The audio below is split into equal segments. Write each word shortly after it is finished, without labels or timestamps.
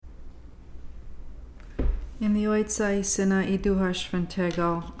In the Ojca i Syna i Ducha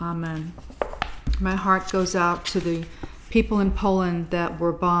Świętego. Amen. My heart goes out to the people in Poland that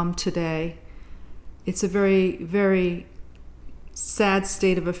were bombed today. It's a very, very sad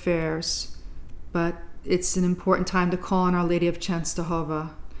state of affairs, but it's an important time to call on Our Lady of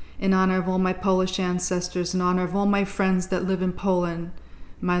Czestochowa. In honor of all my Polish ancestors, in honor of all my friends that live in Poland,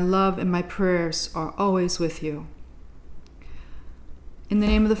 my love and my prayers are always with you. In the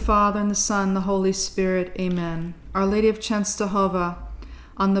name of the Father, and the Son, and the Holy Spirit, amen. Our Lady of Czestochowa,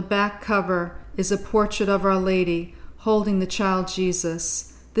 on the back cover is a portrait of Our Lady holding the child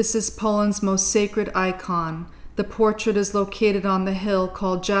Jesus. This is Poland's most sacred icon. The portrait is located on the hill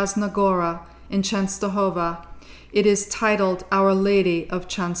called Czestochowa in Czestochowa. It is titled Our Lady of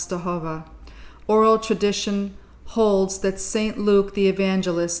Czestochowa. Oral tradition holds that St. Luke the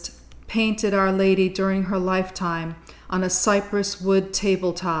Evangelist painted Our Lady during her lifetime on a cypress wood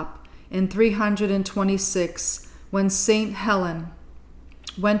tabletop in 326 when St. Helen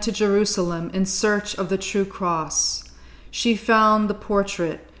went to Jerusalem in search of the true cross. She found the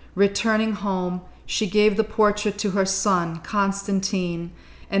portrait. Returning home, she gave the portrait to her son, Constantine,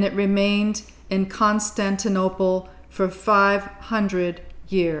 and it remained in Constantinople for 500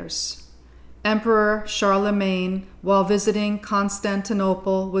 years. Emperor Charlemagne, while visiting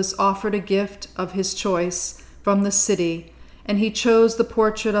Constantinople, was offered a gift of his choice from the city, and he chose the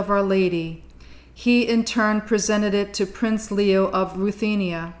portrait of Our Lady. He in turn presented it to Prince Leo of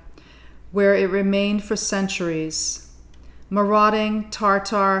Ruthenia, where it remained for centuries. Marauding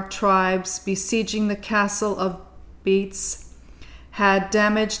Tartar tribes besieging the castle of Beats had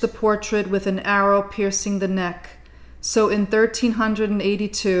damaged the portrait with an arrow piercing the neck. So in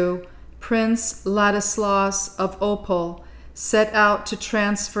 1382, Prince Ladislaus of Opel set out to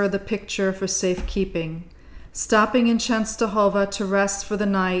transfer the picture for safekeeping. Stopping in Czestochowa to rest for the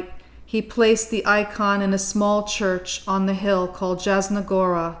night, he placed the icon in a small church on the hill called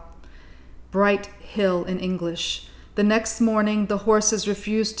Jasnogora, Bright Hill in English. The next morning, the horses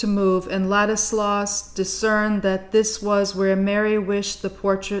refused to move, and Ladislaus discerned that this was where Mary wished the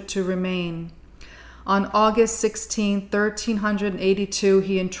portrait to remain. On August 16, 1382,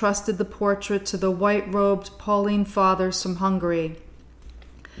 he entrusted the portrait to the white-robed Pauline Fathers from Hungary.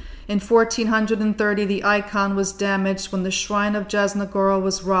 In 1430, the icon was damaged when the shrine of Jasnogora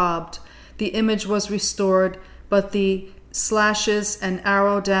was robbed. The image was restored, but the slashes and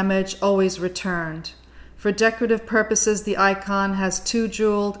arrow damage always returned. For decorative purposes, the icon has 2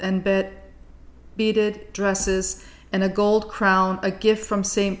 jeweled and beaded dresses and a gold crown, a gift from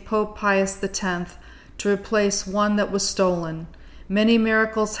St. Pope Pius X, to replace one that was stolen. Many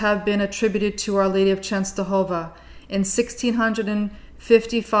miracles have been attributed to Our Lady of Czestochowa. In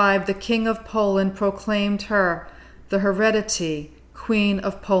 1655, the King of Poland proclaimed her the hereditary Queen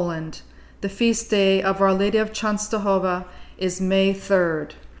of Poland. The feast day of Our Lady of Czestochowa is May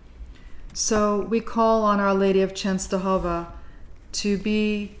 3rd. So we call on Our Lady of Czestochowa to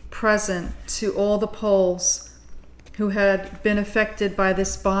be present to all the Poles who had been affected by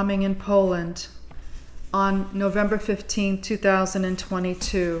this bombing in Poland on November 15,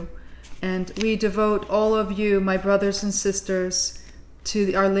 2022. And we devote all of you, my brothers and sisters,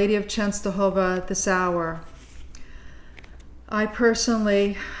 to Our Lady of Czestochowa this hour. I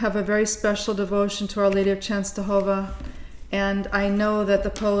personally have a very special devotion to Our Lady of Czestochowa, and I know that the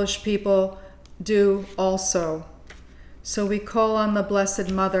Polish people do also. So we call on the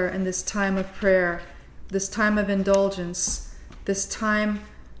Blessed Mother in this time of prayer, this time of indulgence, this time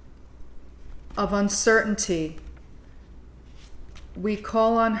of uncertainty. We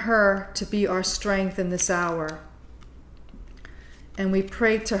call on her to be our strength in this hour. And we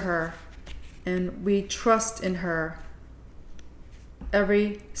pray to her, and we trust in her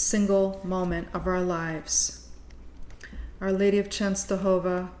every single moment of our lives. Our Lady of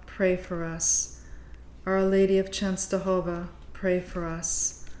Czestochowa, pray for us. Our Lady of Czestochowa, pray for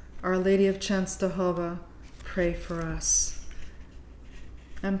us. Our Lady of Czestochowa, pray for us.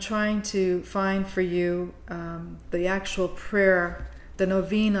 I'm trying to find for you the actual prayer, the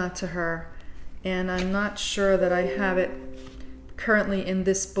novena to her, and I'm not sure that I have it currently in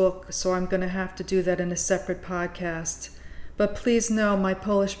this book, so I'm going to have to do that in a separate podcast. But please know, my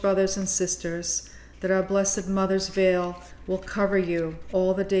Polish brothers and sisters, that our Blessed Mother's veil will cover you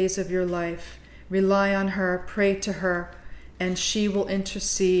all the days of your life. Rely on her, pray to her, and she will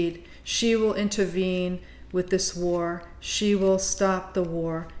intercede. She will intervene with this war. She will stop the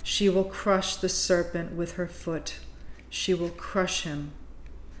war. She will crush the serpent with her foot. She will crush him.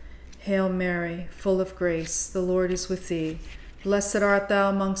 Hail Mary, full of grace, the Lord is with thee. Blessed art thou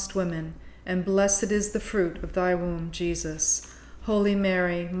amongst women, and blessed is the fruit of thy womb, Jesus. Holy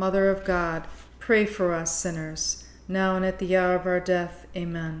Mary, Mother of God, pray for us sinners, now and at the hour of our death.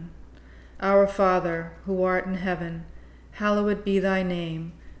 Amen. Our Father, who art in heaven, hallowed be thy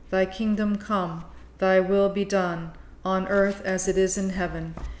name. Thy kingdom come, thy will be done, on earth as it is in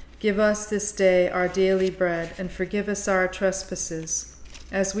heaven. Give us this day our daily bread, and forgive us our trespasses,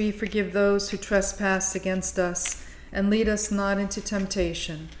 as we forgive those who trespass against us. And lead us not into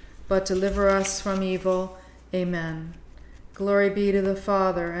temptation, but deliver us from evil. Amen. Glory be to the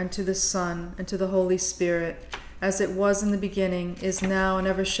Father, and to the Son, and to the Holy Spirit, as it was in the beginning, is now, and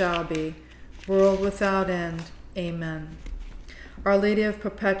ever shall be, world without end. Amen. Our Lady of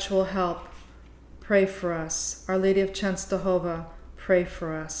Perpetual Help, pray for us. Our Lady of Czestochowa, pray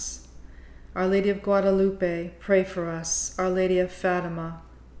for us. Our Lady of Guadalupe, pray for us. Our Lady of Fatima,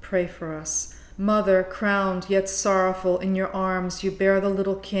 pray for us. Mother, crowned yet sorrowful, in your arms you bear the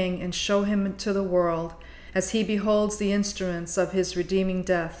little King, and show him to the world, as he beholds the instruments of his redeeming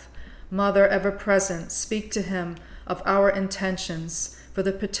death. Mother, ever present, speak to him of our intentions for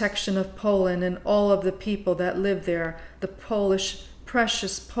the protection of Poland and all of the people that live there, the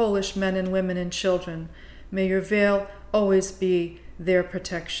precious Polish men and women and children. May your veil always be their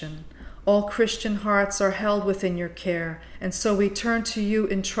protection. All Christian hearts are held within your care, and so we turn to you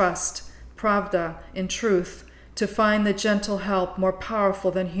in trust, pravda, in truth, to find the gentle help more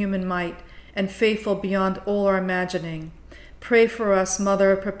powerful than human might and faithful beyond all our imagining. Pray for us,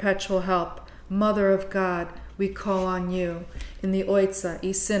 Mother of Perpetual Help, Mother of God, we call on you. In the Ojca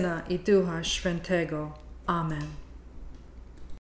i Syna i Ducha Świętego. Amen.